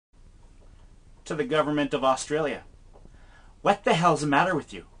to the government of Australia. What the hell's the matter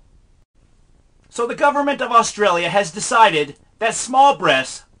with you? So the government of Australia has decided that small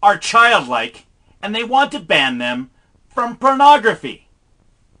breasts are childlike and they want to ban them from pornography.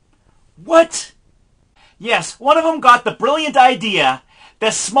 What? Yes, one of them got the brilliant idea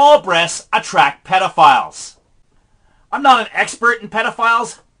that small breasts attract pedophiles. I'm not an expert in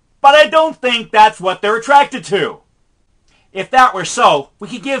pedophiles, but I don't think that's what they're attracted to. If that were so, we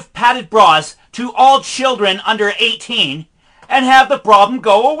could give padded bras to all children under 18 and have the problem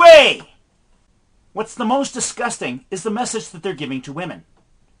go away. What's the most disgusting is the message that they're giving to women.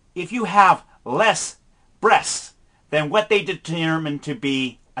 If you have less breasts than what they determine to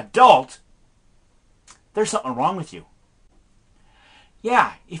be adult, there's something wrong with you.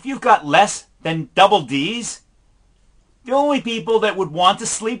 Yeah, if you've got less than double D's, the only people that would want to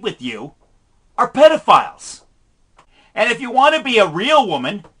sleep with you are pedophiles. And if you want to be a real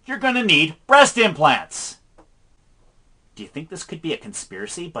woman, you're going to need breast implants. Do you think this could be a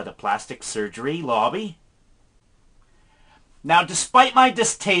conspiracy by the plastic surgery lobby? Now, despite my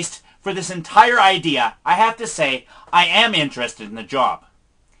distaste for this entire idea, I have to say I am interested in the job.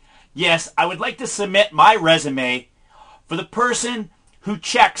 Yes, I would like to submit my resume for the person who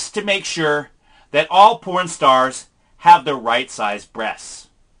checks to make sure that all porn stars have the right size breasts.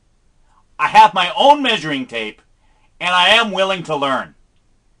 I have my own measuring tape, and I am willing to learn.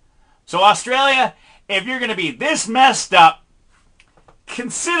 So Australia, if you're going to be this messed up,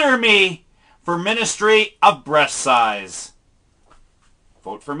 consider me for Ministry of Breast Size.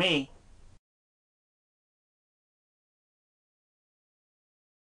 Vote for me.